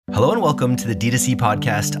Hello and welcome to the D2C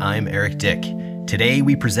podcast. I'm Eric Dick. Today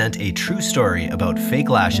we present a true story about fake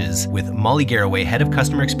lashes with Molly Garraway, head of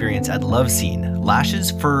customer experience at Lovescene.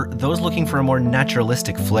 Lashes for those looking for a more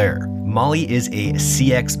naturalistic flair. Molly is a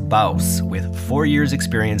CX boss with 4 years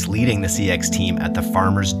experience leading the CX team at The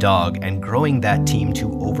Farmer's Dog and growing that team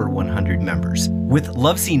to over 100 members. With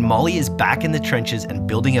Lovescene, Molly is back in the trenches and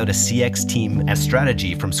building out a CX team and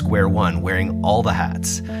strategy from square one, wearing all the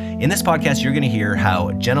hats. In this podcast, you're going to hear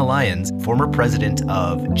how Jenna Lyons, former president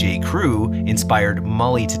of J.Crew, inspired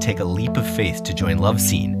Molly to take a leap of faith to join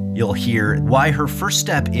Lovescene. You'll hear why her first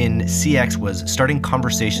step in CX was starting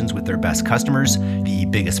conversations with their best customers, the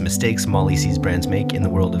biggest mistakes Molly sees brands make in the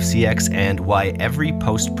world of CX, and why every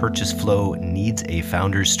post-purchase flow needs a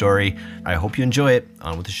founder's story. I hope you enjoy it.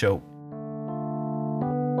 On with the show.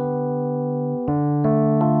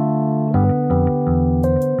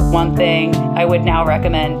 One thing I would now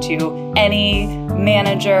recommend to any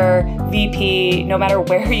manager, VP, no matter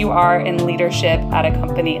where you are in leadership at a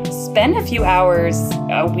company, spend a few hours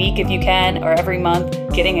a week if you can, or every month,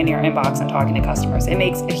 getting in your inbox and talking to customers. It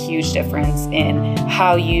makes a huge difference in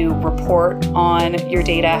how you report on your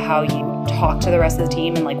data, how you talk to the rest of the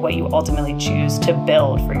team, and what you ultimately choose to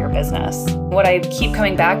build for your business. What I keep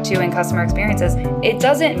coming back to in customer experience is it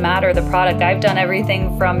doesn't matter the product. I've done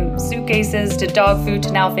everything from suitcases to dog food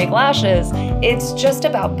to now fake lashes. It's just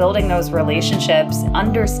about building those relationships,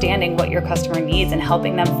 understanding what your customer needs and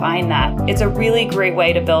helping them find that. It's a really great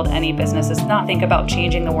way to build any business. It's not think about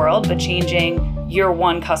changing the world, but changing your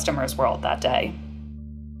one customer's world that day.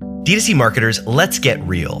 D2C marketers, let's get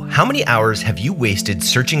real. How many hours have you wasted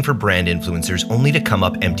searching for brand influencers only to come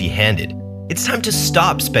up empty-handed? It's time to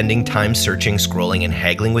stop spending time searching, scrolling, and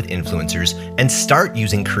haggling with influencers and start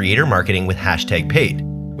using creator marketing with #paid.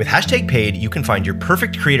 With #paid, you can find your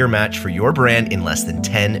perfect creator match for your brand in less than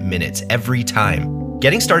 10 minutes every time.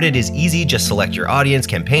 Getting started is easy. Just select your audience,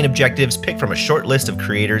 campaign objectives, pick from a short list of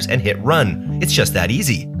creators, and hit run. It's just that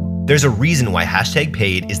easy. There's a reason why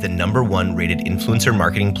 #paid is the #1 rated influencer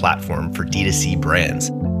marketing platform for D2C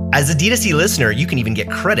brands. As a D2C listener, you can even get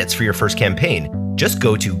credits for your first campaign. Just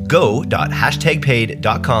go to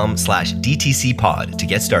go.paid.com/DTCpod to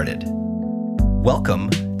get started. Welcome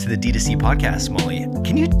to the D2C podcast, Molly.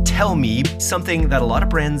 Can you tell me something that a lot of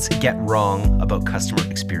brands get wrong about customer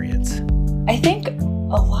experience? I think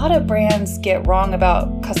a lot of brands get wrong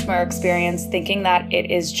about customer experience, thinking that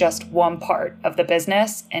it is just one part of the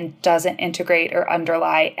business and doesn't integrate or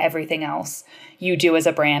underlie everything else you do as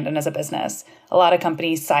a brand and as a business. A lot of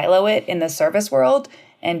companies silo it in the service world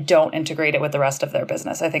and don't integrate it with the rest of their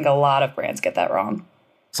business. I think a lot of brands get that wrong.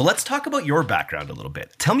 So let's talk about your background a little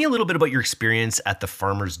bit. Tell me a little bit about your experience at The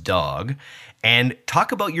Farmer's Dog and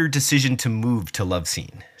talk about your decision to move to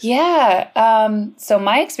Lovescene. Yeah. So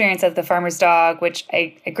my experience at The Farmer's Dog, which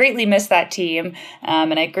I greatly miss that team,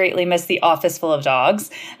 and I greatly miss the office full of dogs.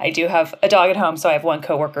 I do have a dog at home, so I have one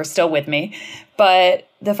coworker still with me. But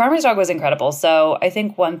The Farmer's Dog was incredible. So I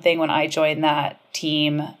think one thing when I joined that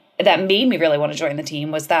team that made me really want to join the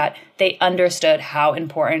team was that they understood how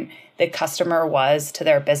important the customer was to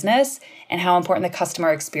their business and how important the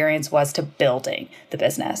customer experience was to building the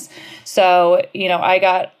business. So, I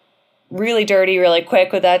got really dirty really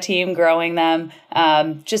quick with that team, growing them,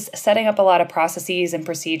 just setting up a lot of processes and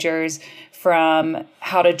procedures, from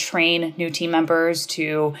how to train new team members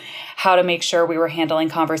to how to make sure we were handling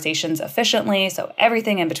conversations efficiently. So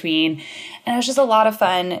everything in between. And it was just a lot of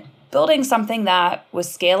fun building something that was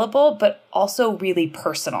scalable, but also really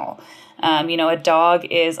personal. A dog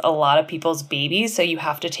is a lot of people's babies, so you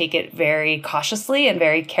have to take it very cautiously and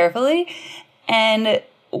very carefully. And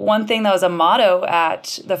one thing that was a motto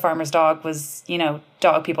at The Farmer's Dog was,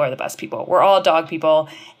 dog people are the best people. We're all dog people.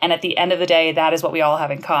 And at the end of the day, that is what we all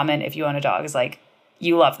have in common. If you own a dog, is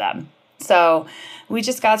you love them. So we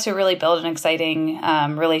just got to really build an exciting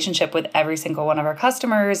relationship with every single one of our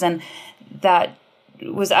customers. And that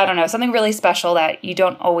was, something really special that you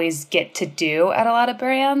don't always get to do at a lot of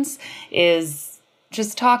brands, is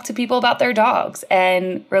just talk to people about their dogs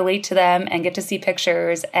and relate to them and get to see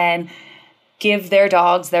pictures and give their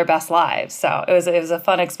dogs their best lives. So it was a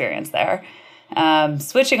fun experience there.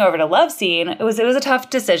 Switching over to Lovescene, it was a tough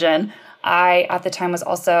decision. I, at the time, was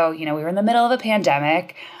also, we were in the middle of a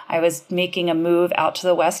pandemic. I was making a move out to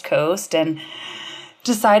the West Coast and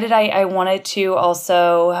decided I wanted to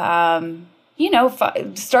also,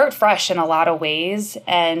 start fresh in a lot of ways.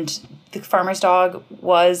 And The Farmer's Dog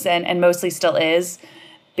was, and mostly still is,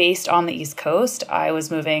 based on the East Coast. I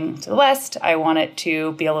was moving to the West. I wanted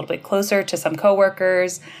to be a little bit closer to some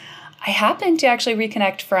coworkers. I happened to actually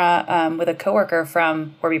reconnect with a coworker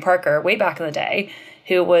from Warby Parker way back in the day,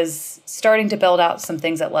 who was starting to build out some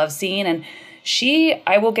things at Lovescene. And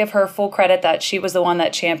I will give her full credit that she was the one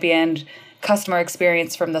that championed customer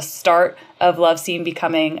experience from the start of Lovescene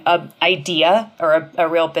becoming an idea or a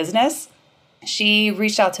real business. She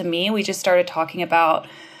reached out to me. We just started talking about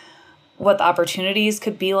what the opportunities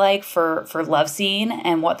could be like for Lovescene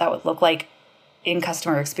and what that would look like in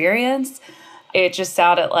customer experience. It just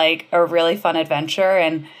sounded like a really fun adventure.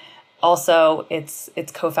 And also it's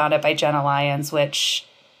co-founded by Jenna Lyons, which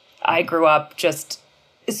I grew up just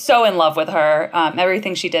so in love with her.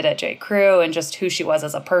 Everything she did at J. Crew and just who she was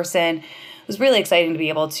as a person. It was really exciting to be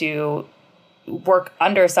able to work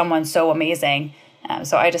under someone so amazing.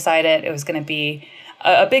 So I decided it was going to be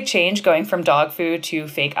a big change going from dog food to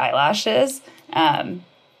fake eyelashes.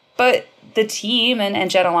 But the team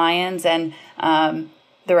and Jenna Lyons and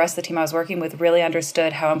the rest of the team I was working with really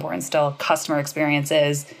understood how important still customer experience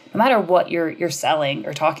is. No matter what you're selling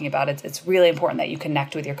or talking about, it's really important that you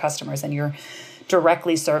connect with your customers and you're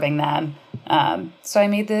directly serving them. So I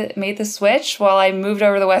made the switch while I moved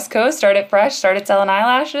over to the West Coast, started fresh, started selling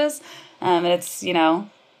eyelashes. And it's,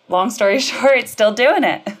 long story short, it's still doing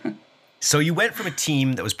it. So you went from a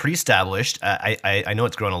team that was pretty established. I know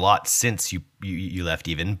it's grown a lot since you left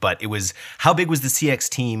even, but how big was the CX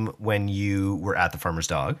team when you were at the Farmer's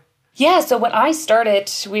Dog? Yeah, so when I started,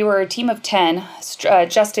 we were a team of 10,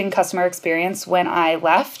 just in customer experience. When I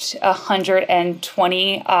left,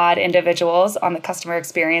 120 odd individuals on the customer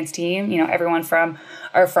experience team, everyone from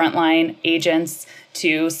our frontline agents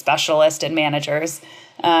to specialists and managers.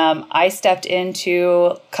 I stepped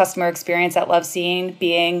into customer experience at Lovescene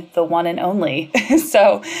being the one and only.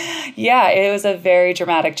 So yeah, it was a very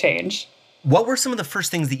dramatic change. What were some of the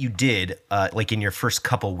first things that you did, like in your first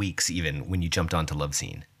couple weeks even, when you jumped onto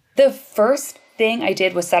Lovescene? The first thing I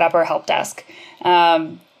did was set up our help desk.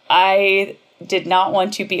 I did not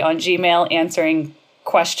want to be on Gmail answering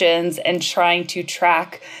questions and trying to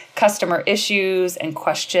track customer issues and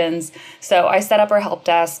questions. So I set up our help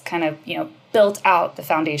desk, kind of, built out the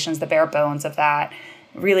foundations, the bare bones of that,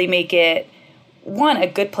 really make it, one, a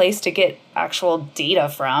good place to get actual data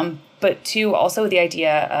from, but two, also the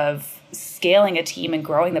idea of scaling a team and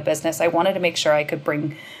growing the business. I wanted to make sure I could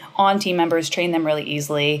bring on team members, train them really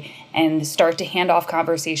easily, and start to hand off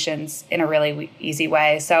conversations in a really easy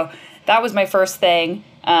way. So that was my first thing.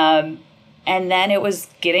 And then it was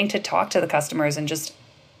getting to talk to the customers and just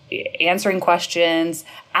answering questions,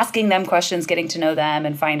 asking them questions, getting to know them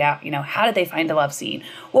and find out, how did they find a Lovescene?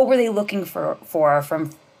 What were they looking for from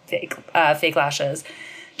fake lashes?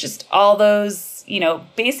 Just all those,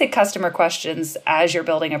 basic customer questions as you're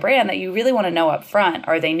building a brand that you really want to know up front.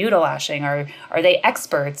 Are they new to lashing? Are they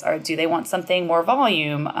experts? Or do they want something more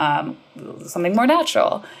volume, something more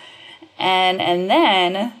natural? And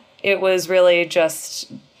then it was really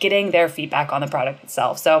just getting their feedback on the product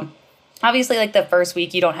itself. So obviously, like the first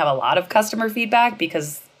week, you don't have a lot of customer feedback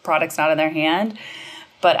because product's not in their hand.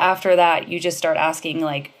 But after that, you just start asking,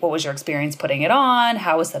 like, what was your experience putting it on?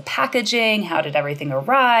 How was the packaging? How did everything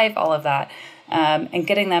arrive? All of that. And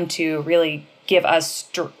getting them to really give us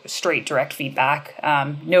straight, direct feedback,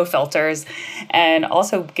 no filters. And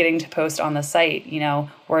also getting to post on the site,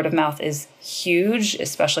 word of mouth is huge,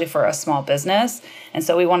 especially for a small business. And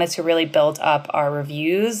so we wanted to really build up our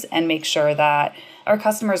reviews and make sure that our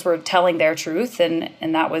customers were telling their truth, and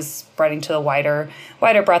that was spreading to the wider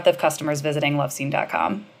breadth of customers visiting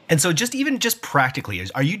lovescene.com. And so just practically,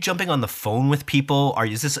 are you jumping on the phone with people?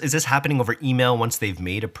 Is this happening over email once they've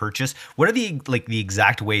made a purchase? What are the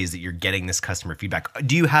exact ways that you're getting this customer feedback?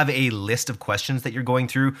 Do you have a list of questions that you're going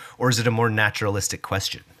through, or is it a more naturalistic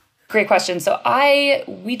question? Great question. So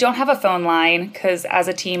we don't have a phone line because as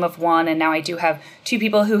a team of one, and now I do have two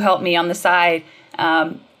people who help me on the side,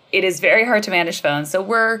 it is very hard to manage phones. So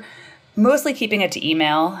we're mostly keeping it to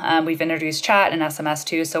email. We've introduced chat and SMS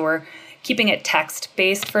too. So we're keeping it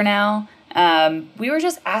text-based for now. We were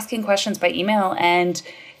just asking questions by email and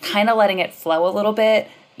kind of letting it flow a little bit.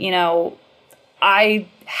 I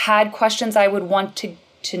had questions I would want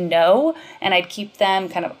to know, and I'd keep them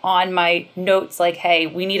kind of on my notes like, hey,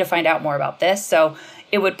 we need to find out more about this. So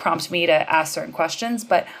it would prompt me to ask certain questions,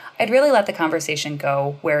 but I'd really let the conversation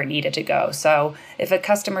go where it needed to go. So if a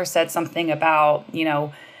customer said something about,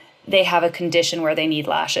 they have a condition where they need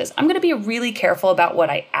lashes, I'm going to be really careful about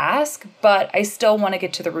what I ask, but I still want to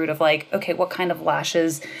get to the root of like, okay, what kind of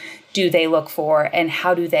lashes do they look for and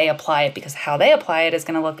how do they apply it? Because how they apply it is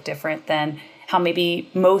going to look different than how maybe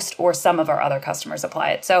most or some of our other customers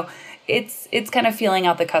apply it. So it's kind of feeling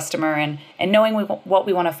out the customer and knowing what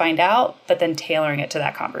we want to find out, but then tailoring it to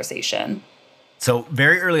that conversation. So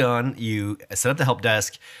very early on, you set up the help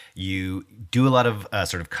desk. You do a lot of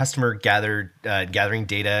sort of customer gathering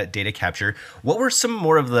data capture. What were some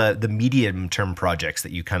more of the medium term projects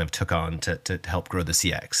that you kind of took on to help grow the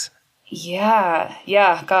CX?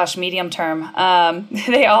 Yeah. Gosh, medium term.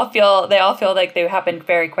 They all feel like they happened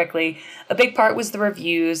very quickly. A big part was the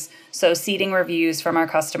reviews, so seeding reviews from our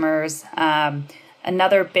customers.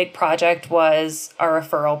 Another big project was our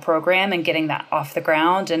referral program and getting that off the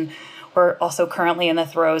ground. And we're also currently in the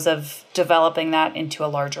throes of developing that into a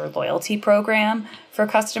larger loyalty program for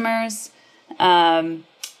customers.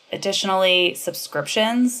 Additionally,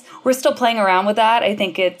 subscriptions. We're still playing around with that. I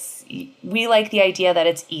think we like the idea that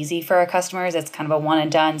it's easy for our customers. It's kind of a one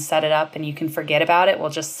and done, set it up and you can forget about it. We'll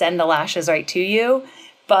just send the lashes right to you.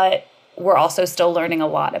 But we're also still learning a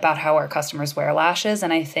lot about how our customers wear lashes.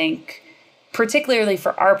 And I think particularly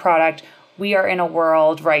for our product, we are in a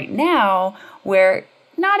world right now where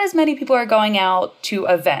not as many people are going out to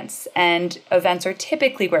events, and events are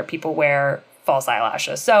typically where people wear false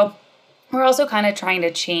eyelashes. So we're also kind of trying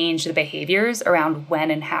to change the behaviors around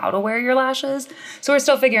when and how to wear your lashes. So we're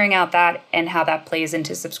still figuring out that and how that plays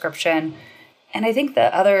into subscription. And I think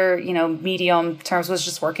the other, medium terms was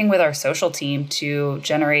just working with our social team to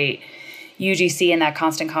generate UGC and that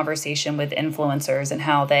constant conversation with influencers and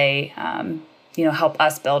how they, help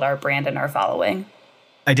us build our brand and our following.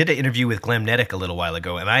 I did an interview with Glamnetic a little while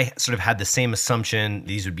ago, and I sort of had the same assumption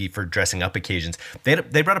these would be for dressing up occasions.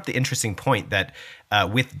 They brought up the interesting point that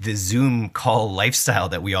with the Zoom call lifestyle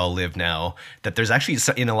that we all live now, that there's actually,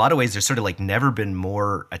 in a lot of ways, there's sort of like never been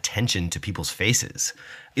more attention to people's faces.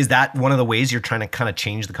 Is that one of the ways you're trying to kind of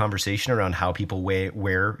change the conversation around how people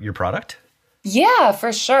wear your product? Yeah,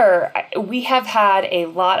 for sure. We have had a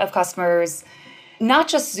lot of customers, not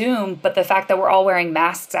just Zoom, but the fact that we're all wearing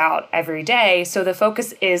masks out every day. So the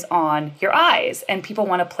focus is on your eyes and people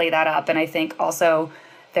want to play that up. And I think also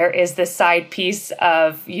there is this side piece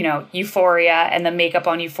of, Euphoria and the makeup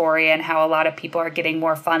on Euphoria and how a lot of people are getting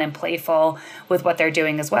more fun and playful with what they're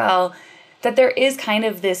doing as well. That there is kind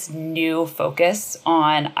of this new focus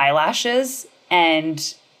on eyelashes,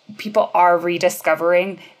 and people are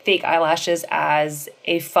rediscovering fake eyelashes as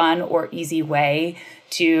a fun or easy way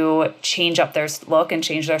to change up their look and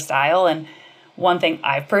change their style. And one thing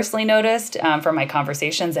I've personally noticed from my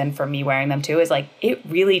conversations and from me wearing them too is like, it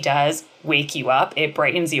really does wake you up. It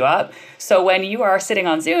brightens you up. So when you are sitting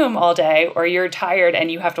on Zoom all day or you're tired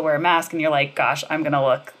and you have to wear a mask and you're like, gosh, I'm going to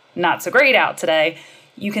look not so great out today,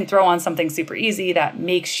 you can throw on something super easy that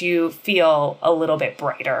makes you feel a little bit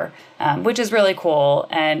brighter, which is really cool.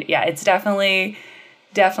 And yeah, it's definitely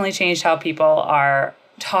changed how people are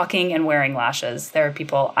talking and wearing lashes. There are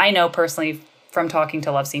people I know personally from talking to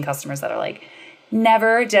Loveseen customers that are like,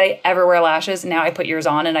 never did I ever wear lashes. Now I put yours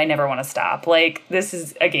on and I never want to stop. Like, this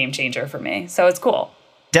is a game changer for me. So it's cool.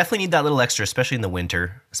 Definitely need that little extra, especially in the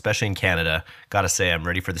winter, especially in Canada. Gotta say, I'm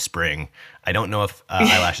ready for the spring. I don't know if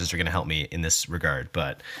eyelashes are going to help me in this regard,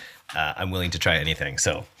 but I'm willing to try anything.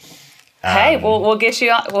 So, hey, we'll get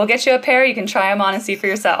you a pair. You can try them on and see for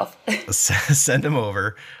yourself. Send them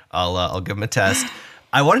over. I'll give them a test.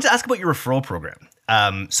 I wanted to ask about your referral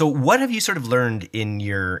program. So what have you sort of learned in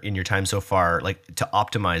your time so far, like to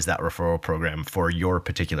optimize that referral program for your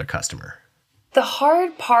particular customer? The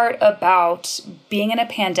hard part about being in a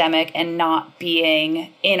pandemic and not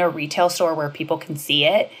being in a retail store where people can see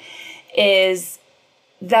it is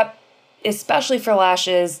that, especially for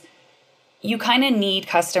lashes, you kind of need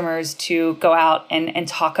customers to go out and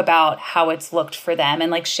talk about how it's looked for them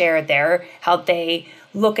and like share how they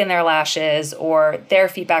look in their lashes or their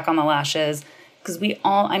feedback on the lashes. Because at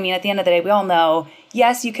the end of the day, we all know,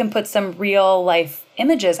 yes, you can put some real life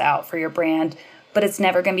images out for your brand, but it's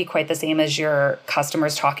never going to be quite the same as your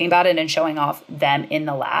customers talking about it and showing off them in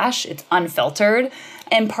the lash. It's unfiltered.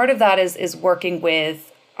 And part of that is working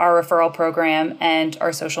with our referral program and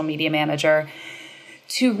our social media manager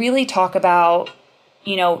to really talk about,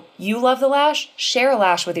 you love the lash, share a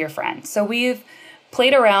lash with your friends. So we've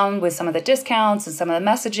played around with some of the discounts and some of the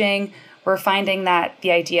messaging. We're finding that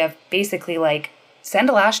the idea of basically like send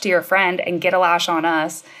a lash to your friend and get a lash on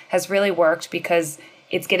us has really worked because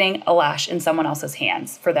it's getting a lash in someone else's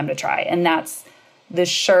hands for them to try. And that's the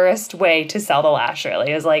surest way to sell the lash,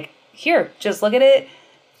 really, is like, here, just look at it,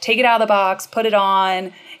 take it out of the box, put it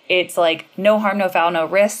on. It's like no harm, no foul, no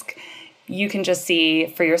risk. You can just see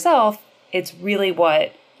for yourself, it's really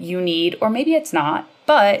what you need, or maybe it's not,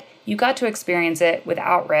 but you got to experience it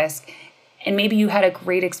without risk. And maybe you had a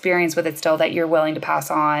great experience with it still that you're willing to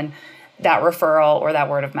pass on that referral or that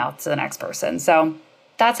word of mouth to the next person. So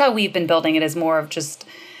that's how we've been building it, is more of just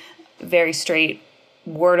very straight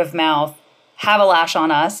word of mouth. have a lash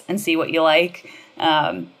on us and see what you like,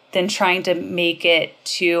 than trying to make it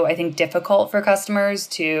too, I think, difficult for customers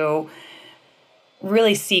to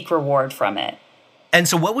really seek reward from it. And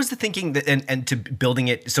so what was the thinking and to building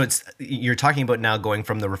it? So you're talking about now going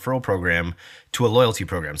from the referral program to a loyalty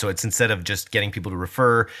program. So it's instead of just getting people to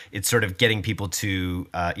refer, it's sort of getting people to,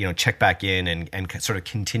 check back in and sort of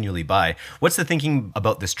continually buy. What's the thinking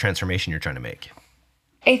about this transformation you're trying to make?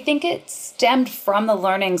 I think it stemmed from the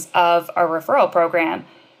learnings of our referral program.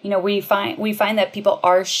 We find that people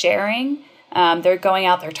are sharing, they're going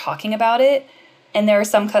out, they're talking about it. And there are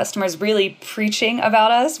some customers really preaching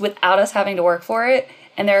about us without us having to work for it.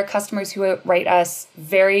 And there are customers who write us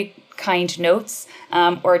very kind notes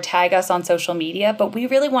or tag us on social media. But we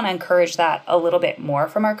really want to encourage that a little bit more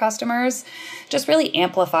from our customers. Just really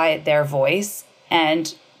amplify their voice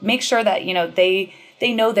and make sure that,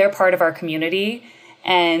 they know they're part of our community.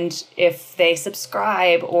 And if they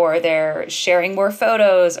subscribe or they're sharing more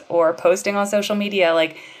photos or posting on social media,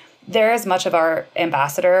 they're as much of our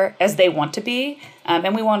ambassador as they want to be,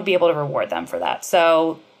 and we want to be able to reward them for that.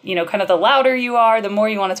 So, kind of the louder you are, the more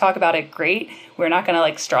you want to talk about it, great. We're not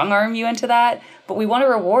going to strong arm you into that, but we want to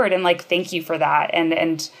reward and thank you for that.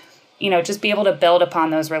 And just be able to build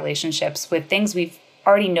upon those relationships with things we've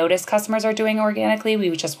already noticed customers are doing organically. We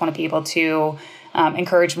just want to be able to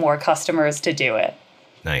encourage more customers to do it.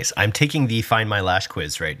 Nice. I'm taking the Find My Lash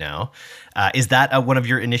quiz right now. Is that one of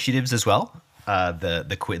your initiatives as well?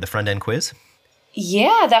 The front end quiz?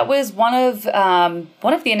 Yeah, that was one of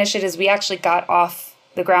the initiatives we actually got off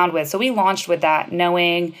the ground with. So we launched with that,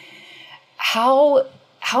 knowing how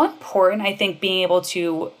important I think being able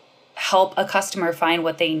to help a customer find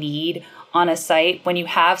what they need on a site when you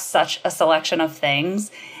have such a selection of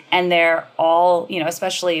things and they're all,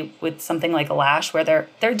 especially with something like a lash where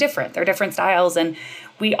they're different. They're different styles and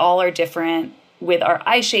we all are different with our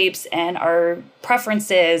eye shapes and our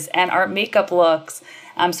preferences and our makeup looks.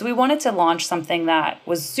 So we wanted to launch something that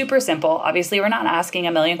was super simple. Obviously, we're not asking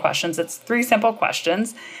a million questions. It's 3 simple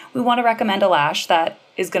questions. We want to recommend a lash that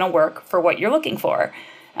is going to work for what you're looking for.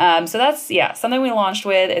 So that's, something we launched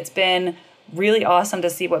with. It's been really awesome to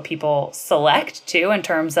see what people select too in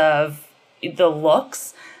terms of the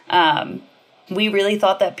looks. We really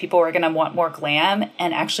thought that people were going to want more glam,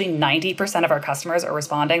 and actually 90% of our customers are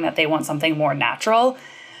responding that they want something more natural,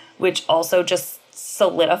 which also just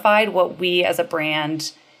solidified what we as a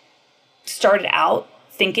brand started out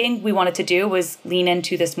thinking we wanted to do, was lean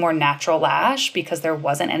into this more natural lash because there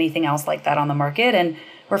wasn't anything else like that on the market. And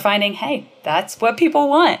we're finding, hey, that's what people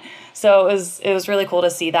want. So it was really cool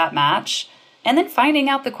to see that match. And then finding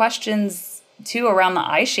out the questions too around the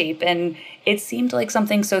eye shape, and it seemed like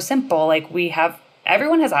something so simple.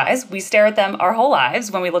 Everyone has eyes. We stare at them our whole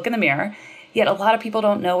lives when we look in the mirror, yet a lot of people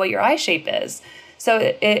don't know what your eye shape is. So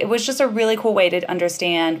it was just a really cool way to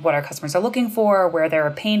understand what our customers are looking for, where there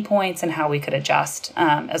are pain points, and how we could adjust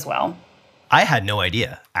as well. I had no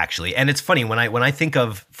idea, actually. And it's funny, when I think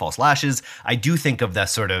of false lashes, I do think of that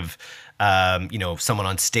sort of someone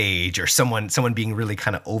on stage or someone being really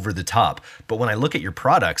kind of over the top. But when I look at your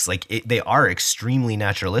products, they are extremely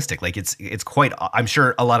naturalistic. It's quite, I'm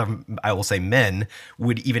sure a lot of, I will say, men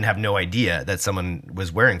would even have no idea that someone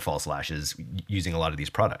was wearing false lashes using a lot of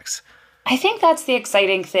these products. I think that's the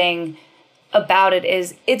exciting thing about it,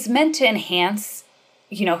 is it's meant to enhance,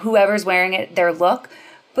 whoever's wearing it, their look,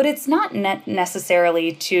 but it's not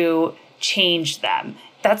necessarily to change them.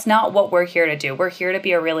 That's not what we're here to do. We're here to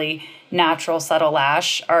be a really natural, subtle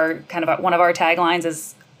lash. One of our taglines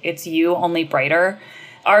is, it's you, only brighter.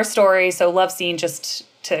 Our story, so Love Scene, just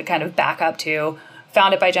to kind of back up to,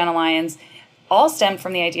 founded by Jenna Lyons, all stemmed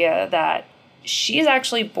from the idea that she's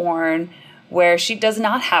actually born where she does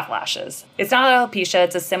not have lashes. It's not alopecia,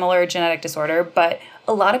 it's a similar genetic disorder, but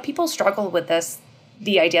a lot of people struggle with this,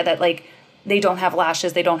 the idea that they don't have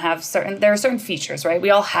lashes, there are certain features, right? We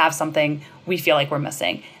all have something we feel like we're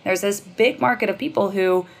missing. There's this big market of people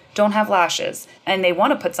who don't have lashes and they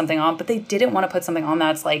want to put something on, but they didn't want to put something on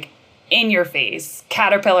that's in your face,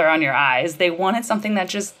 caterpillar on your eyes. They wanted something that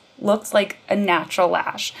just looks like a natural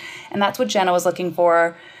lash. And that's what Jenna was looking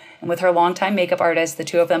for. And with her longtime makeup artist, the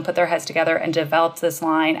two of them put their heads together and developed this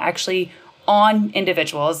line actually on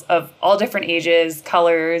individuals of all different ages,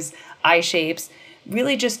 colors, eye shapes,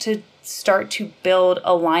 really just to start to build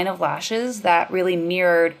a line of lashes that really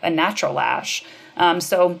mirrored a natural lash.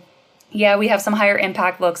 We have some higher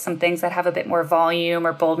impact looks, some things that have a bit more volume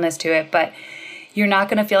or boldness to it, but you're not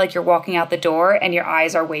going to feel like you're walking out the door and your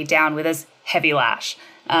eyes are weighed down with this heavy lash.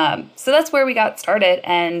 So that's where we got started.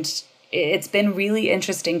 And it's been really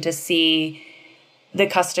interesting to see the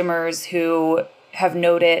customers who have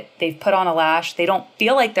noted they've put on a lash. They don't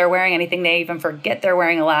feel like they're wearing anything. They even forget they're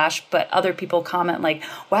wearing a lash, but other people comment like,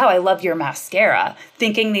 wow, I love your mascara,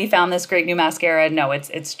 thinking they found this great new mascara. No,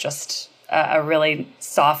 it's just a really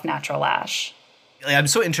soft, natural lash. I'm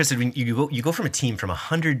so interested when you go from a team from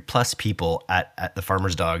 100+ people at the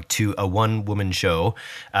Farmer's Dog to a one-woman show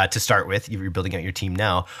to start with. You're building out your team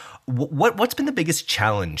now. What's been the biggest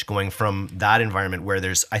challenge going from that environment where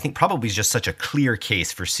there's, I think, probably just such a clear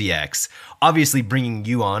case for CX? Obviously, bringing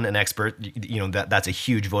you on, an expert, that's a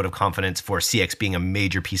huge vote of confidence for CX being a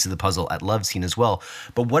major piece of the puzzle at Lovescene as well.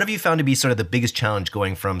 But what have you found to be sort of the biggest challenge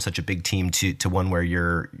going from such a big team to one where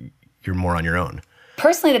you're more on your own?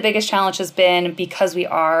 Personally, the biggest challenge has been, because we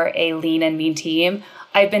are a lean and mean team,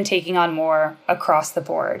 I've been taking on more across the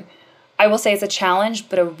board. I will say it's a challenge,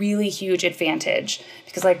 but a really huge advantage,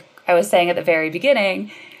 because like I was saying at the very beginning,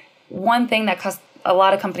 one thing that a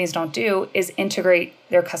lot of companies don't do is integrate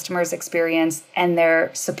their customers' experience and their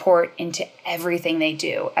support into everything they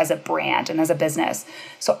do as a brand and as a business.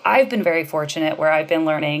 So I've been very fortunate where I've been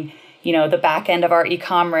learning, the back end of our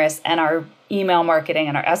e-commerce and our email marketing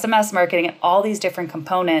and our SMS marketing and all these different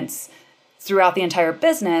components throughout the entire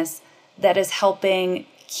business that is helping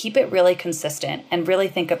keep it really consistent and really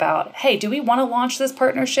think about, hey, do we want to launch this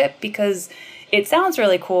partnership? Because it sounds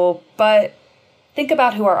really cool, but think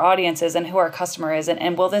about who our audience is and who our customer is,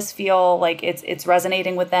 and will this feel like it's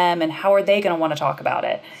resonating with them, and how are they going to want to talk about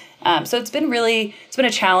it? So it's been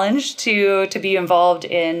a challenge to be involved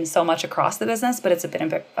in so much across the business, but it's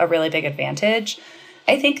been a really big advantage.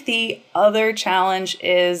 I think the other challenge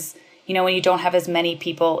is, when you don't have as many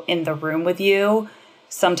people in the room with you,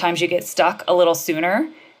 sometimes you get stuck a little sooner.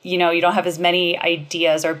 You don't have as many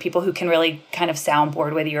ideas or people who can really kind of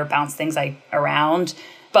soundboard with you or bounce things around,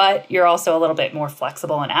 but you're also a little bit more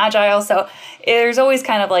flexible and agile. So there's always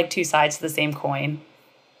kind of like two sides to the same coin.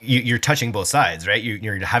 You're touching both sides, right?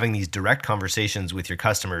 You're having these direct conversations with your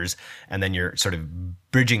customers, and then you're sort of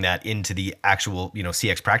bridging that into the actual,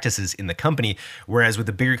 CX practices in the company. Whereas with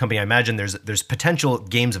the bigger company, I imagine there's potential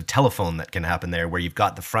games of telephone that can happen there, where you've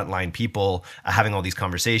got the frontline people having all these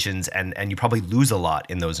conversations, and you probably lose a lot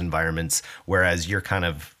in those environments, whereas you're kind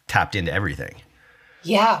of tapped into everything.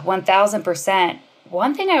 Yeah, 1000%.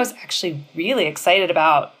 One thing I was actually really excited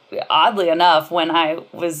about, oddly enough, when I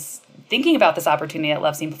was thinking about this opportunity at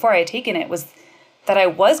Lovescene before I had taken it, was that I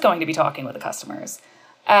was going to be talking with the customers.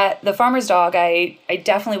 At the Farmer's Dog, I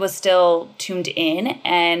definitely was still tuned in,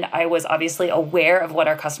 and I was obviously aware of what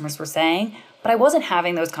our customers were saying, but I wasn't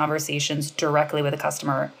having those conversations directly with the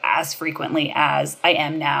customer as frequently as I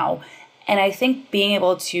am now. And I think being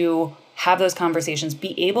able to have those conversations,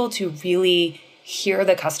 be able to really hear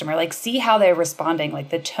the customer, like see how they're responding, like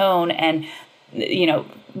the tone and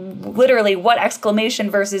literally what exclamation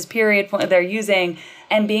versus period point they're using,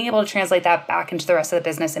 and being able to translate that back into the rest of the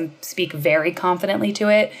business and speak very confidently to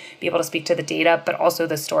it, be able to speak to the data, but also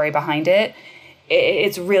the story behind it.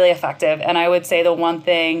 It's really effective. And I would say the one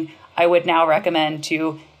thing I would now recommend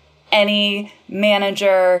to any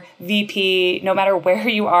manager, VP, no matter where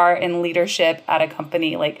you are in leadership at a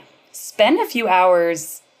company, like spend a few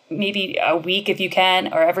hours, maybe a week if you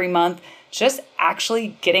can, or every month, just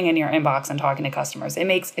actually getting in your inbox and talking to customers. It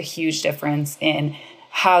makes a huge difference in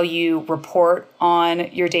how you report on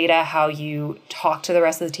your data, how you talk to the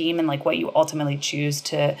rest of the team, and like what you ultimately choose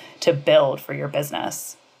to build for your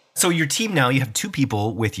business. So your team now, you have 2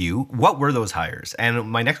 people with you. What were those hires? And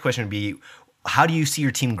my next question would be, how do you see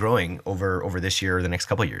your team growing over this year or the next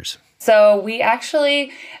couple of years? So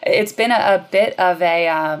it's been a bit of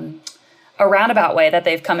a roundabout way that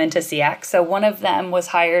they've come into CX. So one of them was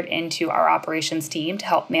hired into our operations team to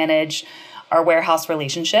help manage our warehouse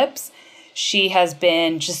relationships. She has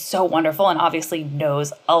been just so wonderful and obviously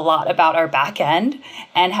knows a lot about our back end,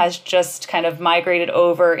 and has just kind of migrated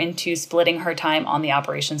over into splitting her time on the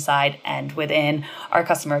operations side and within our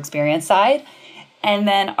customer experience side. And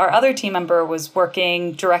then our other team member was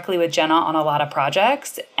working directly with Jenna on a lot of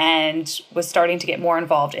projects and was starting to get more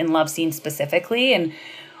involved in Lovescene specifically, and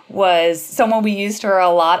was someone we used for a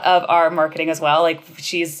lot of our marketing as well. Like,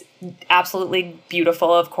 she's absolutely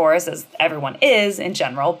beautiful, of course, as everyone is in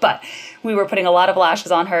general, but we were putting a lot of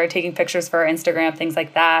lashes on her, taking pictures for her Instagram, things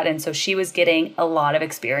like that. And so she was getting a lot of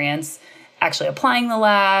experience actually applying the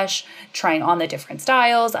lash, trying on the different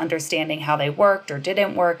styles, understanding how they worked or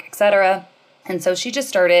didn't work, etc. And so she just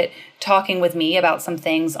started talking with me about some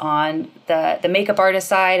things on the makeup artist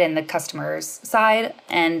side and the customer's side,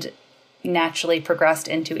 and naturally progressed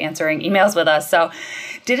into answering emails with us. So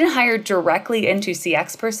didn't hire directly into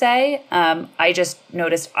CX per se. I just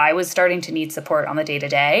noticed I was starting to need support on the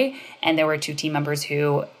day-to-day, and there were 2 team members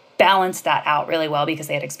who balanced that out really well because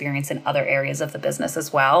they had experience in other areas of the business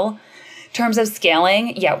as well. In terms of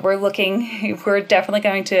scaling, we're definitely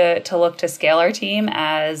going to look to scale our team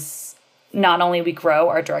as not only we grow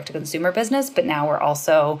our direct-to-consumer business, but now we're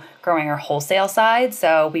also growing our wholesale side.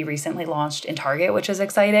 So we recently launched in Target, which is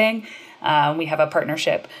exciting. We have a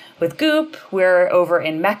partnership with Goop. We're over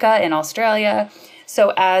in Mecca in Australia.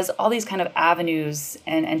 So as all these kind of avenues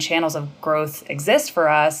and channels of growth exist for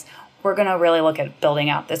us, we're going to really look at building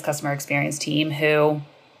out this customer experience team who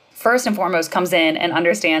first and foremost comes in and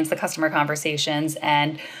understands the customer conversations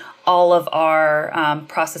and all of our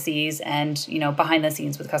processes and, behind the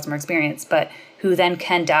scenes with customer experience, but who then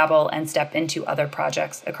can dabble and step into other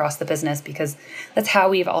projects across the business, because that's how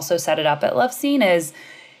we've also set it up at Loveseen. Is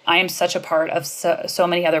I am such a part of so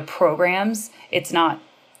many other programs. It's not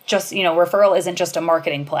just, referral isn't just a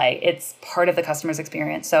marketing play. It's part of the customer's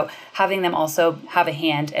experience. So having them also have a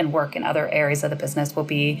hand and work in other areas of the business will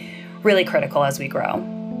be really critical as we grow.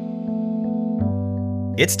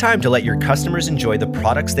 It's time to let your customers enjoy the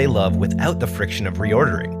products they love without the friction of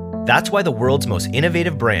reordering. That's why the world's most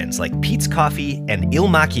innovative brands like Peet's Coffee and Il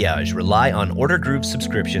Makiage rely on Order Groove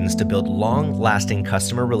subscriptions to build long-lasting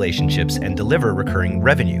customer relationships and deliver recurring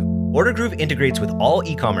revenue. Order Groove integrates with all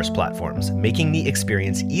e-commerce platforms, making the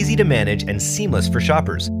experience easy to manage and seamless for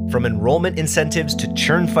shoppers. From enrollment incentives to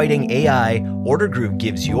churn-fighting AI, Order Groove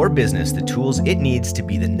gives your business the tools it needs to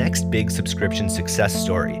be the next big subscription success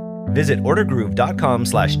story. Visit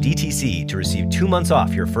ordergroove.com/DTC to receive 2 months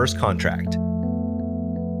off your first contract.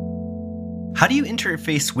 How do you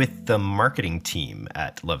interface with the marketing team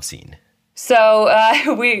at Loveseen? So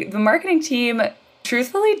the marketing team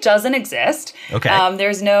truthfully doesn't exist. Okay.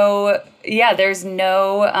 There's no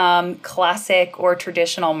classic or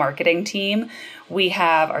traditional marketing team. We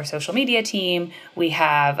have our social media team, we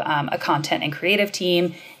have a content and creative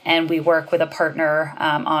team, and we work with a partner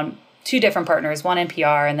on 2 different partners, one in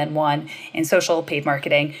PR and then one in social paid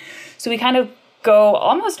marketing. So we kind of go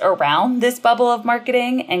almost around this bubble of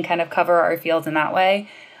marketing and kind of cover our fields in that way.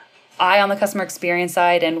 I, on the customer experience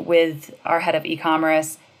side and with our head of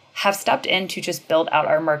e-commerce, have stepped in to just build out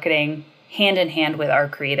our marketing hand in hand with our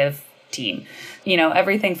creative team.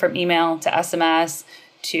 Everything from email to SMS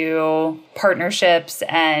to partnerships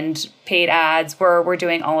and paid ads, we're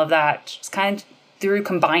doing all of that just kind of through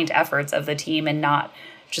combined efforts of the team and not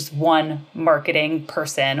just one marketing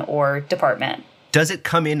person or department. Does it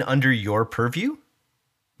come in under your purview,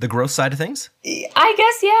 the growth side of things? I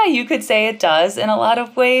guess, yeah, you could say it does in a lot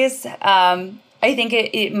of ways. I think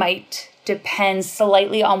it might depend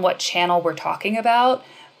slightly on what channel we're talking about,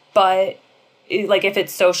 but if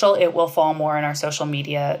it's social, it will fall more in our social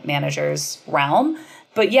media manager's realm.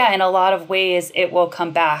 But yeah, in a lot of ways, it will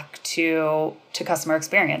come back to customer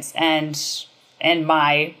experience and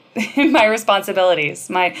my my responsibilities,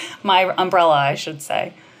 my umbrella, I should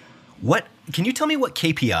say. What can you tell me what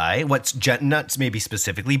KPI, not maybe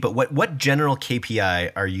specifically, but what general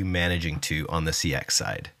KPI are you managing to on the CX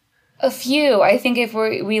side? A few. I think if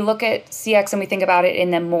we look at CX and we think about it in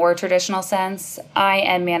the more traditional sense, I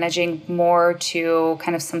am managing more to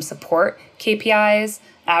kind of some support KPIs,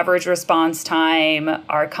 average response time,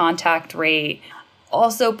 our contact rate,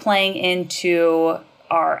 also playing into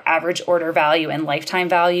our average order value and lifetime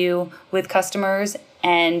value with customers.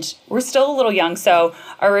 And we're still a little young, so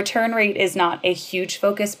our return rate is not a huge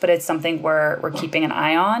focus, but it's something we're keeping an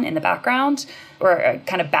eye on in the background. We're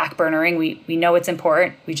kind of backburnering. We know it's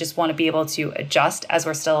important. We just want to be able to adjust as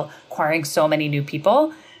we're still acquiring so many new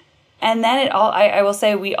people. And then I will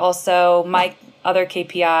say my other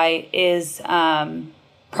KPI is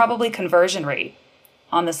probably conversion rate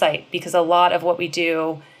on the site, because a lot of what we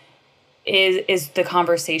do is the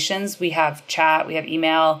conversations. We have chat, we have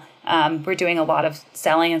email. We're doing a lot of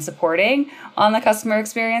selling and supporting on the customer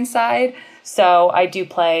experience side. So I do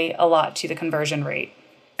play a lot to the conversion rate.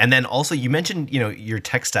 And then also you mentioned, your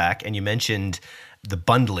tech stack, and you mentioned the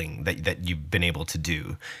bundling that you've been able to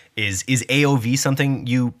do. Is AOV something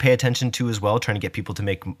you pay attention to as well, trying to get people to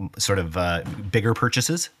make sort of bigger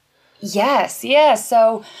purchases? Yes. Yeah.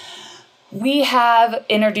 So we have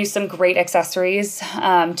introduced some great accessories to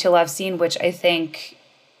Loveseen, which I think,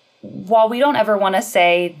 while we don't ever want to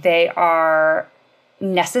say they are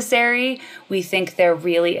necessary, we think they're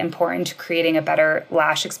really important to creating a better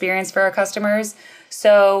lash experience for our customers.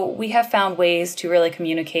 So we have found ways to really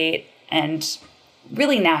communicate and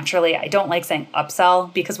really naturally, I don't like saying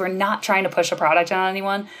upsell, because we're not trying to push a product on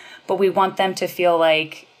anyone, but we want them to feel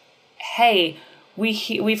like, hey,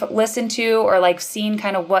 we've listened to or seen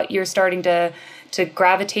kind of what you're starting to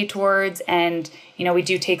gravitate towards. And, we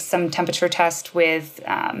do take some temperature test with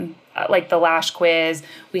like the lash quiz.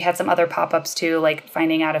 We had some other pop-ups too, like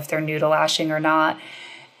finding out if they're new to lashing or not.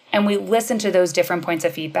 And we listen to those different points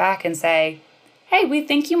of feedback and say, hey, we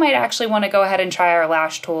think you might actually want to go ahead and try our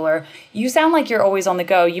lash tool, or you sound like you're always on the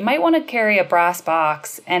go. You might want to carry a brass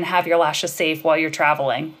box and have your lashes safe while you're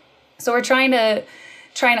traveling. So we're trying to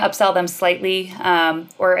upsell them slightly,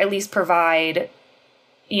 or at least provide,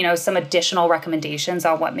 some additional recommendations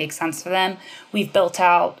on what makes sense for them. We've built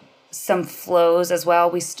out some flows as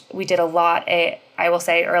well. We did a lot, I will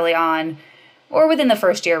say early on, or within the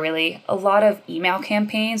first year really, a lot of email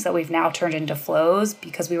campaigns that we've now turned into flows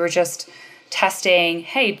because we were just testing,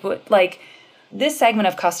 hey, like this segment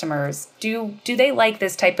of customers, do they like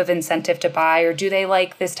this type of incentive to buy, or do they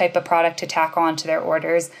like this type of product to tack on to their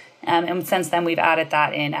orders? And since then, we've added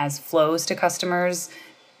that in as flows to customers'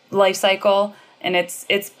 life cycle. And it's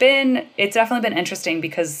definitely been interesting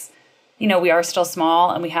because, we are still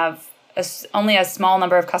small and we have only a small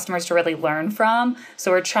number of customers to really learn from.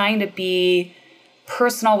 So we're trying to be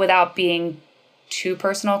personal without being too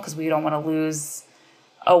personal because we don't want to lose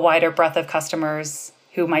a wider breadth of customers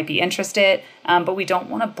who might be interested. But we don't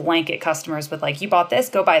want to blanket customers with like, you bought this,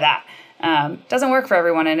 go buy that. Doesn't work for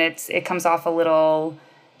everyone. And it comes off a little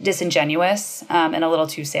disingenuous and a little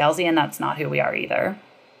too salesy, and that's not who we are either.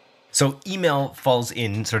 So email falls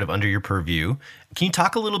in sort of under your purview. Can you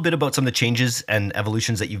talk a little bit about some of the changes and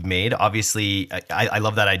evolutions that you've made? Obviously, I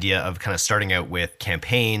love that idea of kind of starting out with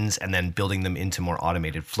campaigns and then building them into more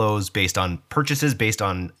automated flows based on purchases, based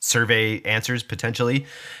on survey answers potentially.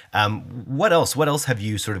 What else? What else have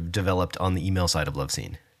you sort of developed on the email side of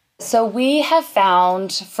LoveSeen? So we have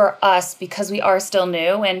found for us, because we are still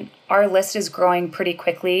new and our list is growing pretty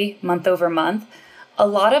quickly month over month, a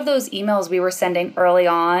lot of those emails we were sending early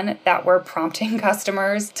on that were prompting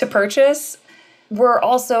customers to purchase were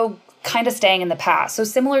also kind of staying in the past. So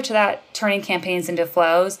similar to that, turning campaigns into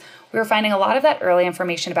flows, we were finding a lot of that early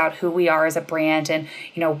information about who we are as a brand and,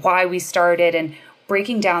 why we started and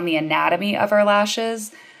breaking down the anatomy of our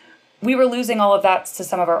lashes. We were losing all of that to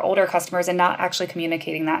some of our older customers and not actually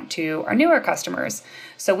communicating that to our newer customers.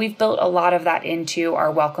 So we've built a lot of that into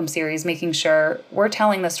our welcome series, making sure we're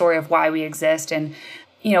telling the story of why we exist and,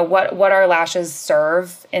 what our lashes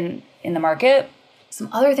serve in the market. Some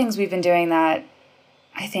other things we've been doing that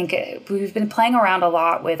I think we've been playing around a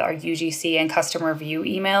lot with our UGC and customer review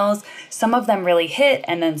emails. Some of them really hit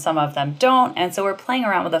and then some of them don't. And so we're playing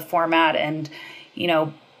around with the format and,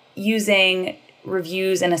 using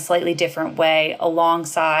reviews in a slightly different way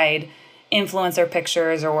alongside influencer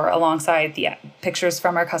pictures or alongside the pictures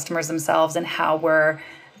from our customers themselves and how we're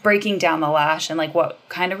breaking down the lash and like what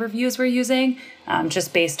kind of reviews we're using,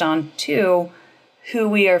 just based on who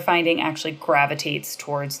we are finding actually gravitates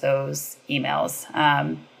towards those emails.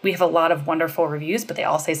 We have a lot of wonderful reviews, but they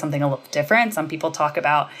all say something a little different. Some people talk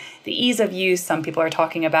about the ease of use. Some people are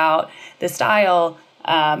talking about the style.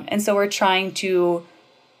 And so we're trying to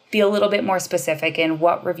be a little bit more specific in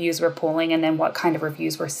what reviews we're pulling and then what kind of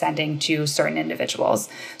reviews we're sending to certain individuals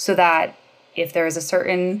so that if there is a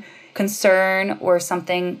certain concern or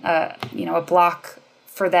something, a block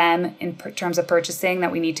for them in terms of purchasing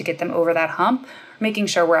that we need to get them over that hump, making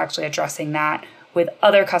sure we're actually addressing that with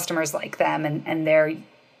other customers like them and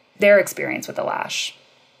their experience with the lash.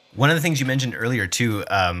 One of the things you mentioned earlier too,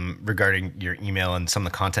 regarding your email and some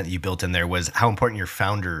of the content that you built in there was how important your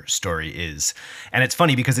founder story is. And it's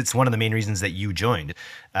funny because it's one of the main reasons that you joined,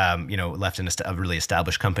 left in a really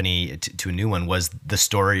established company to a new one was the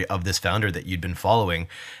story of this founder that you'd been following.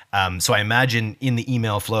 So I imagine in the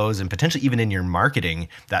email flows and potentially even in your marketing,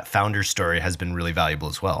 that founder story has been really valuable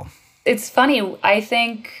as well. It's funny. I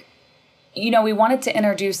think, we wanted to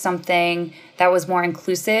introduce something that was more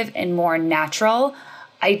inclusive and more natural.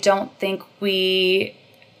 I don't think we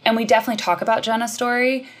definitely talk about Jenna's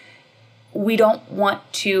story. We don't want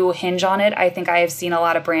to hinge on it. I think I have seen a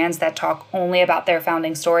lot of brands that talk only about their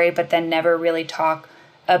founding story, but then never really talk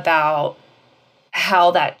about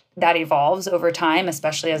how that evolves over time,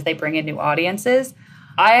 especially as they bring in new audiences.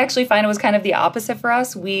 I actually find it was kind of the opposite for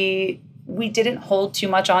us. We didn't hold too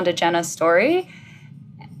much onto Jenna's story,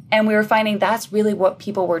 and we were finding that's really what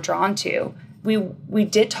people were drawn to. We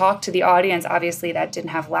did talk to the audience, obviously, that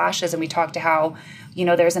didn't have lashes, and we talked to how,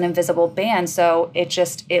 there's an invisible band, so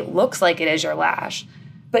it looks like it is your lash.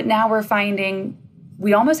 But now we're finding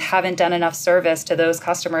we almost haven't done enough service to those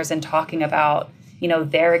customers in talking about,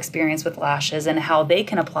 their experience with lashes and how they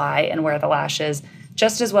can apply and wear the lashes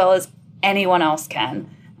just as well as anyone else can.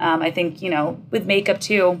 I think, with makeup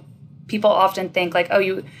too, people often think like,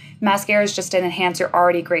 mascara is just to enhance your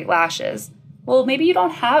already great lashes. Well, maybe you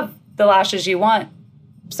don't have the lashes you want,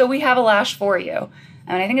 so we have a lash for you.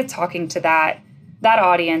 And I think it's talking to that that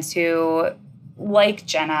audience who, like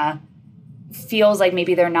Jenna, feels like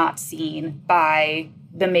maybe they're not seen by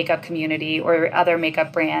the makeup community or other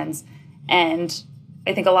makeup brands. And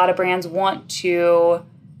I think a lot of brands want to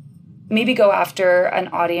maybe go after an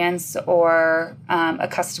audience or a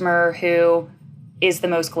customer who is the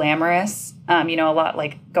most glamorous. A lot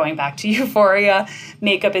like going back to Euphoria,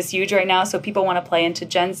 makeup is huge right now. So people want to play into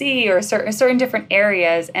Gen Z or certain different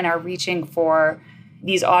areas and are reaching for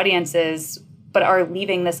these audiences, but are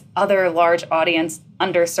leaving this other large audience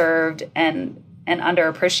underserved and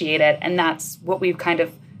underappreciated. And that's what we've kind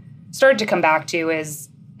of started to come back to is,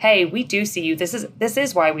 hey, we do see you. This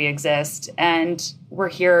is why we exist. And we're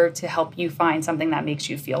here to help you find something that makes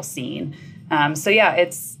you feel seen.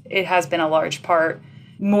 It has been a large part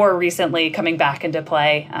more recently coming back into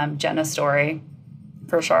play, Jenna's story,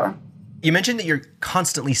 for sure. You mentioned that you're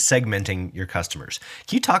constantly segmenting your customers.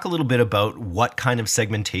 Can you talk a little bit about what kind of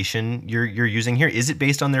segmentation you're using here? Is it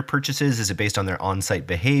based on their purchases? Is it based on their on-site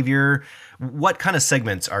behavior? What kind of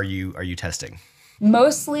segments are you testing?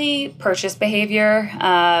 Mostly purchase behavior.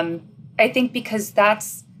 I think because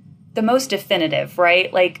that's the most definitive,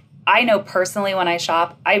 right? Like I know personally when I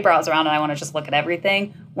shop, I browse around and I want to just look at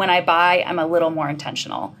everything. When I buy, I'm a little more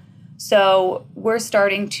intentional. So we're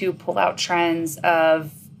starting to pull out trends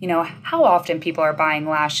of, how often people are buying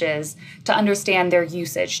lashes to understand their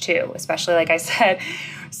usage too. Especially like I said,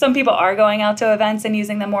 some people are going out to events and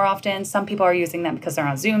using them more often. Some people are using them because they're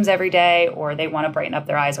on Zooms every day or they want to brighten up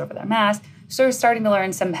their eyes over their mask. So we're starting to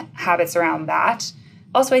learn some habits around that.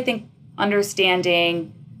 Also, I think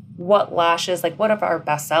understanding what lashes, like what of our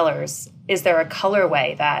best sellers, is there a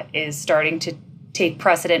colorway that is starting to take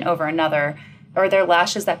precedent over another? Or are there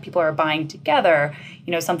lashes that people are buying together,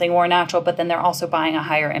 something more natural, but then they're also buying a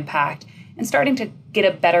higher impact and starting to get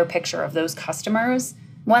a better picture of those customers.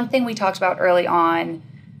 One thing we talked about early on,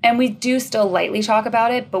 and we do still lightly talk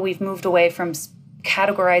about it, but we've moved away from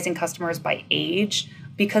categorizing customers by age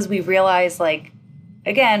because we realize, like,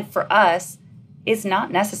 again, for us, it's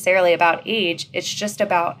not necessarily about age. It's just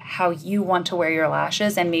about how you want to wear your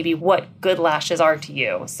lashes and maybe what good lashes are to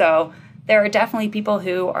you. So there are definitely people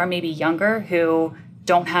who are maybe younger who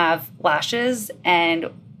don't have lashes and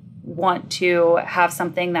want to have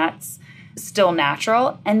something that's still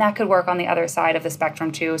natural. And that could work on the other side of the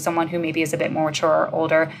spectrum too. Someone who maybe is a bit more mature or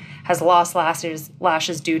older, has lost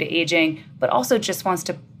lashes due to aging, but also just wants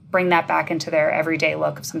to bring that back into their everyday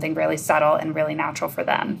look of something really subtle and really natural for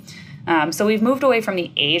them. So we've moved away from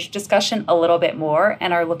the age discussion a little bit more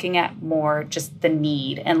and are looking at more just the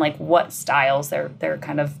need and like what styles they're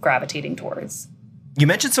kind of gravitating towards. You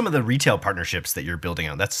mentioned some of the retail partnerships that you're building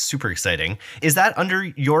on. That's super exciting. Is that under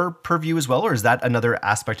your purview as well, or is that another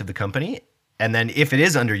aspect of the company? And then if it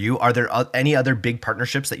is under you, are there any other big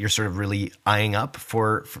partnerships that you're sort of really eyeing up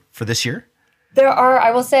for this year? There are,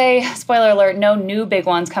 I will say, spoiler alert, no new big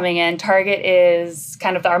ones coming in. Target is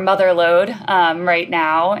kind of our mother lode right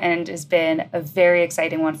now and has been a very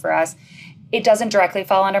exciting one for us. It doesn't directly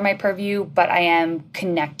fall under my purview, but I am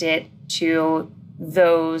connected to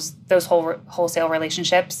those wholesale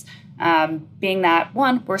relationships, being that,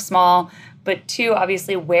 one, we're small, but two,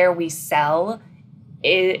 obviously where we sell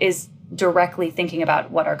is directly thinking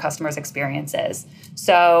about what our customers' experience is.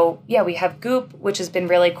 So yeah, we have Goop, which has been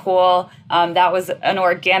really cool. That was an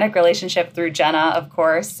organic relationship through Jenna, of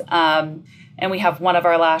course. And we have one of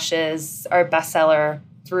our lashes, our bestseller,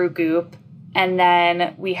 through Goop. And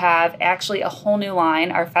then we have actually a whole new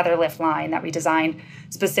line, our Feather Lift line that we designed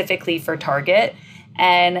specifically for Target.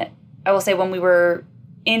 And I will say when we were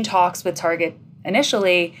in talks with Target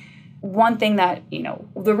initially, one thing that,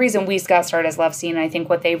 the reason we got started as Loveseen, and I think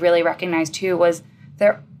what they really recognized too, was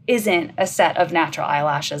there isn't a set of natural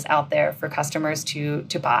eyelashes out there for customers to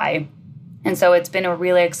buy. And so it's been a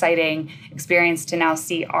really exciting experience to now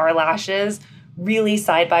see our lashes really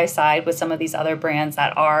side by side with some of these other brands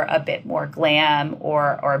that are a bit more glam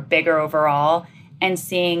or bigger overall, and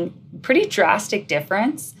seeing pretty drastic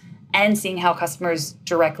difference and seeing how customers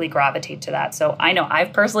directly gravitate to that. So I know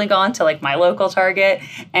I've personally gone to like my local Target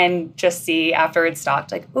and just see after it's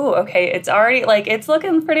stocked, like, ooh, okay, it's already like, it's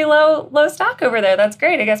looking pretty low stock over there. That's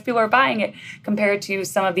great. I guess people are buying it compared to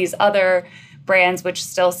some of these other brands, which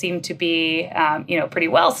still seem to be, pretty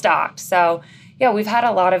well stocked. So yeah, we've had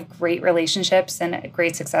a lot of great relationships and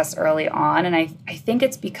great success early on. And I think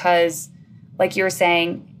it's because, like you were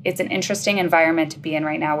saying, it's an interesting environment to be in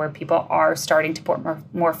right now where people are starting to put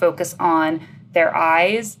more focus on their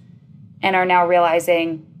eyes and are now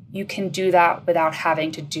realizing you can do that without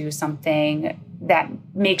having to do something that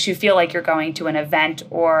makes you feel like you're going to an event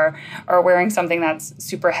or wearing something that's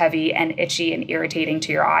super heavy and itchy and irritating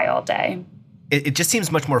to your eye all day. it just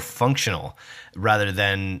seems much more functional rather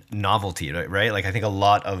than novelty, right? Like I think a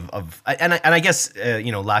lot and I guess,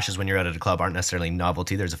 lashes when you're out at a club aren't necessarily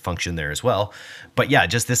novelty. There's a function there as well. But yeah,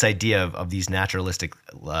 just this idea of these naturalistic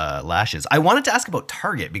lashes. I wanted to ask about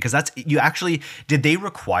Target because did they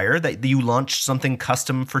require that you launch something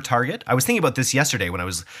custom for Target? I was thinking about this yesterday when I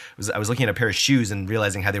was looking at a pair of shoes and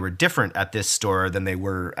realizing how they were different at this store than they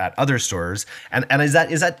were at other stores. And is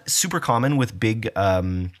that super common with big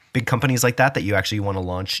companies like that you actually want to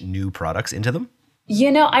launch new products into them?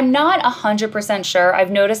 I'm not 100% sure.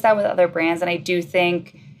 I've noticed that with other brands, and I do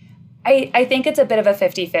think, I think it's a bit of a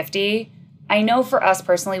 50-50. I know for us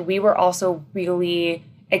personally, we were also really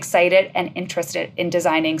excited and interested in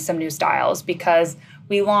designing some new styles because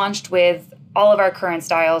we launched with all of our current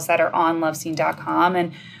styles that are on lovescene.com,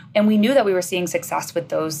 and we knew that we were seeing success with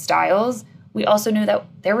those styles. We also knew that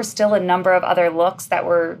there were still a number of other looks that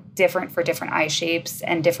were different for different eye shapes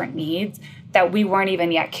and different needs that we weren't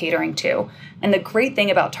even yet catering to. And the great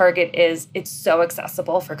thing about Target is it's so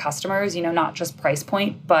accessible for customers, not just price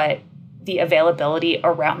point, but the availability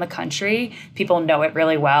around the country. People know it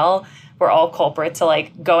really well. We're all culprit to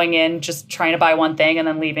like going in, just trying to buy one thing and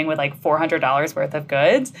then leaving with like $400 worth of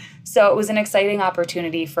goods. So it was an exciting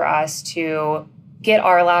opportunity for us to get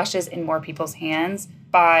our lashes in more people's hands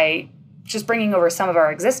by just bringing over some of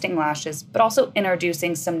our existing lashes, but also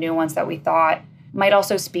introducing some new ones that we thought might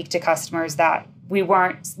also speak to customers that we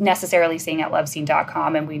weren't necessarily seeing at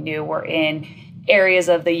lovescene.com, and we knew were in areas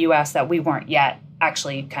of the US that we weren't yet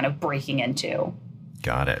actually kind of breaking into.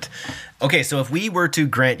 Got it. Okay, so if we were to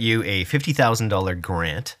grant you a $50,000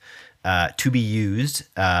 grant to be used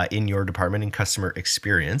in your department in customer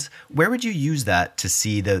experience, where would you use that to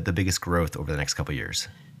see the biggest growth over the next couple of years?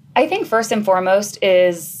 I think first and foremost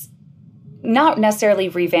is not necessarily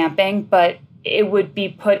revamping, but it would be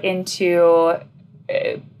put into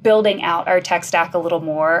building out our tech stack a little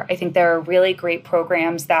more. I think there are really great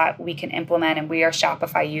programs that we can implement, and we are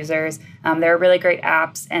Shopify users. There are really great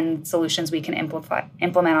apps and solutions we can implement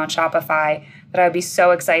on Shopify that I would be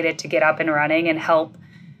so excited to get up and running and help,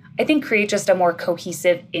 I think, create just a more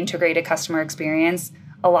cohesive, integrated customer experience.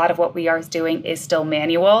 A lot of what we are doing is still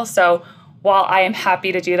manual. So while I am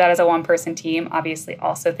happy to do that as a one-person team, obviously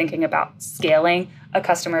also thinking about scaling a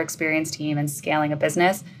customer experience team and scaling a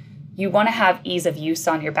business, you want to have ease of use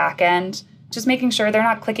on your back end, just making sure they're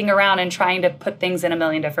not clicking around and trying to put things in a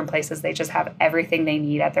million different places. They just have everything they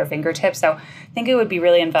need at their fingertips. So I think it would be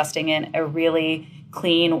really investing in a really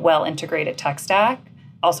clean, well-integrated tech stack,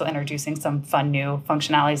 also introducing some fun new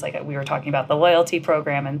functionalities like we were talking about, the loyalty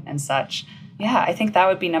program and such. Yeah, I think that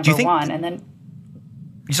would be number one. And then...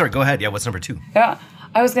 Sorry, go ahead. Yeah, what's number two? Yeah,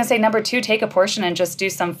 I was going to say number two, take a portion and just do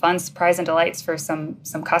some fun surprise and delights for some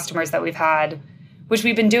customers that we've had, which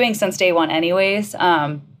we've been doing since day one anyways.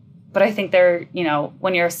 But I think they're,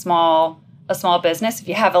 when you're a small business, if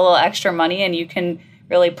you have a little extra money and you can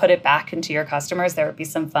really put it back into your customers, there would be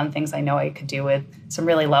some fun things I know I could do with some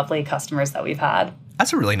really lovely customers that we've had.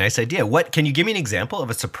 That's a really nice idea. Can you give me an example of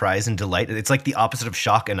a surprise and delight? It's like the opposite of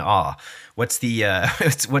shock and awe. What's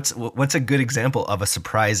a good example of a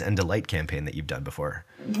surprise and delight campaign that you've done before?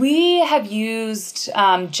 We have used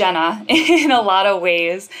Jenna in a lot of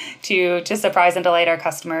ways to surprise and delight our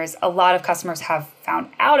customers. A lot of customers have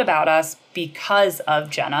found out about us because of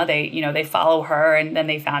Jenna. They follow her, and then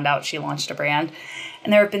they found out she launched a brand.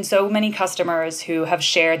 And there have been so many customers who have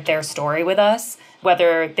shared their story with us,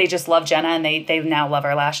 whether they just love Jenna and they now love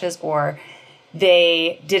our lashes, or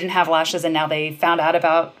they didn't have lashes and now they found out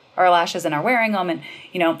about our lashes and are wearing them. And,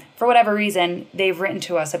 for whatever reason, they've written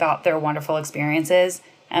to us about their wonderful experiences.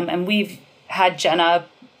 And we've had Jenna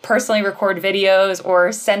personally record videos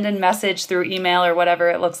or send a message through email or whatever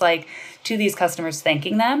it looks like to these customers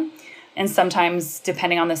thanking them. And sometimes,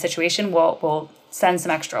 depending on the situation, we'll send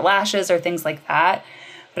some extra lashes or things like that.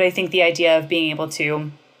 But I think the idea of being able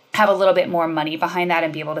to have a little bit more money behind that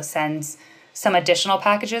and be able to send some additional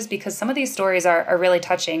packages, because some of these stories are really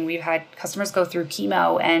touching. We've had customers go through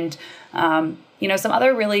chemo and, some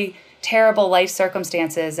other really terrible life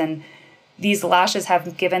circumstances. And these lashes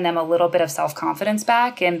have given them a little bit of self-confidence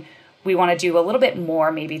back. And we want to do a little bit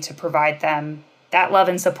more maybe to provide them that love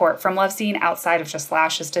and support from LoveScene outside of just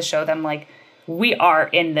lashes, to show them like we are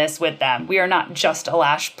in this with them. We are not just a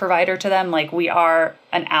lash provider to them. Like we are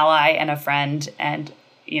an ally and a friend and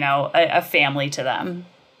a family to them.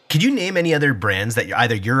 Could you name any other brands that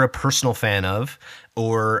either you're a personal fan of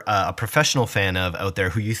or a professional fan of out there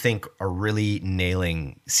who you think are really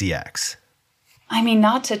nailing CX? I mean,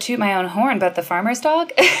 not to toot my own horn, but the Farmer's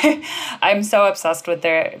Dog, I'm so obsessed with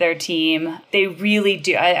their team. They really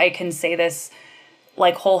do. I can say this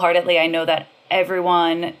like wholeheartedly. I know that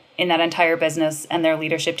everyone in that entire business, and their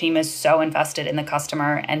leadership team is so invested in the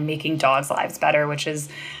customer and making dogs' lives better, which is,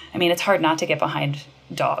 I mean, it's hard not to get behind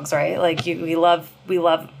dogs, right? Like we love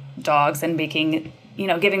dogs and making,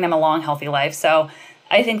 giving them a long, healthy life. So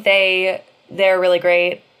I think they're really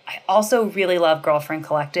great. I also really love Girlfriend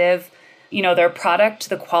Collective. Their product,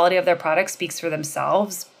 the quality of their product speaks for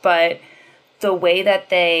themselves, but the way that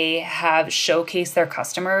they have showcased their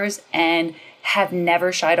customers and have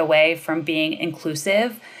never shied away from being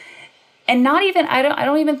inclusive, and not even, I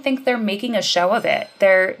don't even think they're making a show of it.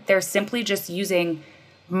 They're simply just using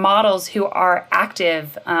models who are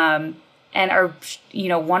active and are,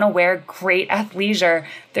 want to wear great athleisure.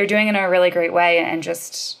 They're doing it in a really great way and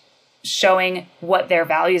just showing what their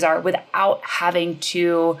values are without having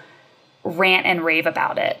to rant and rave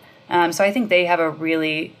about it. So I think they have a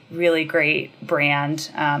really, really great brand,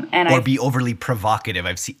 or be overly provocative.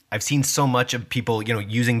 I've seen so much of people,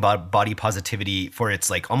 using body positivity for its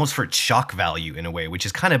almost for its shock value in a way, which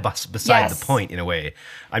is kind of beside the point in a way.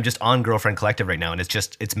 I'm just on Girlfriend Collective right now, and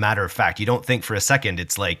it's matter of fact. You don't think for a second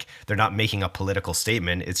it's like they're not making a political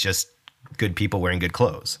statement. It's just good people wearing good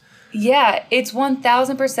clothes. Yeah, it's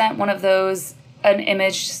 1000% one of those. An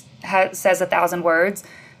image says 1,000 words.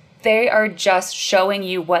 They are just showing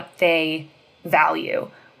you what they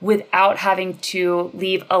value without having to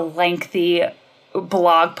leave a lengthy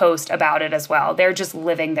blog post about it as well. They're just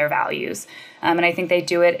living their values. And I think they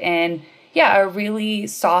do it in, a really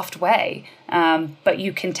soft way. But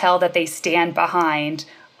you can tell that they stand behind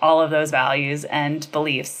all of those values and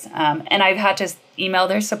beliefs. And I've had to email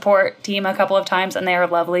their support team a couple of times, and they are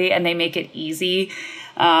lovely and they make it easy.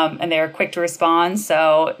 And they're quick to respond.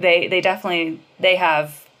 So they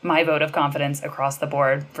have my vote of confidence across the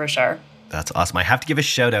board for sure. That's awesome. I have to give a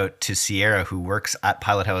shout out to Sierra, who works at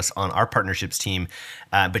Pilot House on our partnerships team,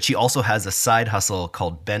 but she also has a side hustle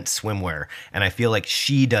called Bent Swimwear. And I feel like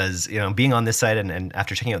she does, being on this side and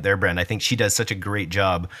after checking out their brand, I think she does such a great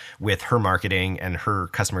job with her marketing and her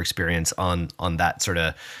customer experience on that sort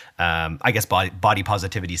of, body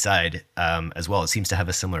positivity side as well. It seems to have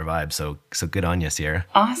a similar vibe. So good on you, Sierra.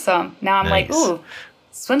 Awesome. Now I'm nice. Ooh,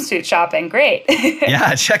 swimsuit shopping, great.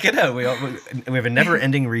 Yeah, check it out. We have a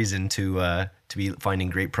never-ending reason to be finding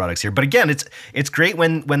great products here. But again, it's great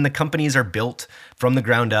when the companies are built from the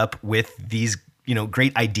ground up with these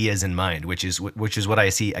great ideas in mind, which is what I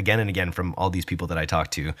see again and again from all these people that I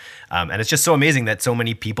talk to. And it's just so amazing that so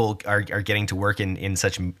many people are getting to work in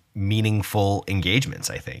such meaningful engagements,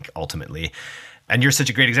 I think, ultimately. And you're such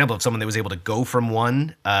a great example of someone that was able to go from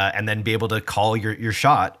one and then be able to call your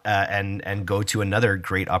shot and go to another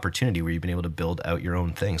great opportunity where you've been able to build out your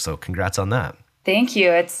own thing. So congrats on that. Thank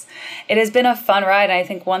you. It has been a fun ride. And I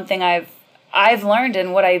think one thing I've learned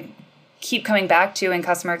and what I keep coming back to in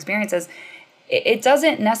customer experience is it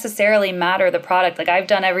doesn't necessarily matter the product. Like I've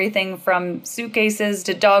done everything from suitcases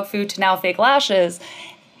to dog food to now fake lashes.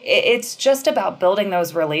 It's just about building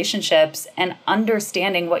those relationships and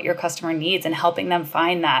understanding what your customer needs and helping them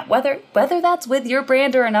find that, whether that's with your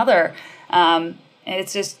brand or another.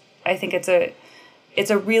 It's just, I think it's a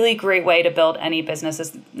really great way to build any business.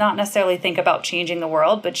 It's not necessarily think about changing the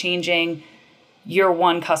world, but changing your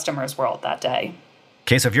one customer's world that day.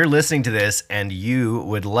 Okay, so if you're listening to this and you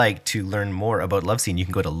would like to learn more about Lovescene, you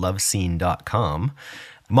can go to lovescene.com.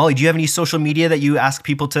 Molly, do you have any social media that you ask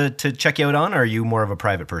people to check you out on, or are you more of a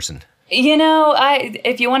private person?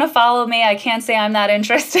 If you want to follow me, I can't say I'm that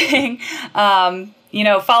interesting.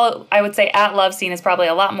 Follow, I would say at Lovescene is probably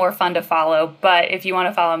a lot more fun to follow. But if you want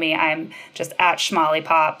to follow me, I'm just at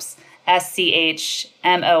Schmollypops,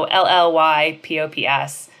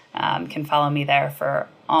 SCHMOLLYPOPS. Can follow me there for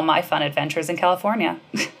all my fun adventures in California.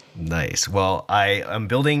 Nice. Well, I am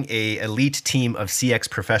building a elite team of CX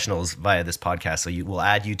professionals via this podcast, so we'll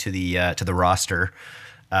add you to the roster,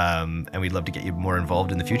 and we'd love to get you more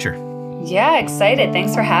involved in the future. Yeah, excited.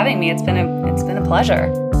 Thanks for having me. It's been a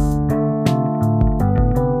pleasure.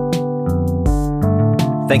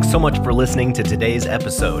 Thanks so much for listening to today's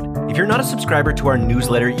episode. If you're not a subscriber to our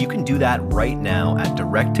newsletter, you can do that right now at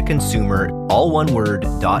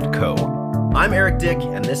directtoconsumer.co. I'm Eric Dick,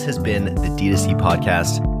 and this has been the D2C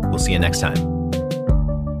Podcast. We'll see you next time.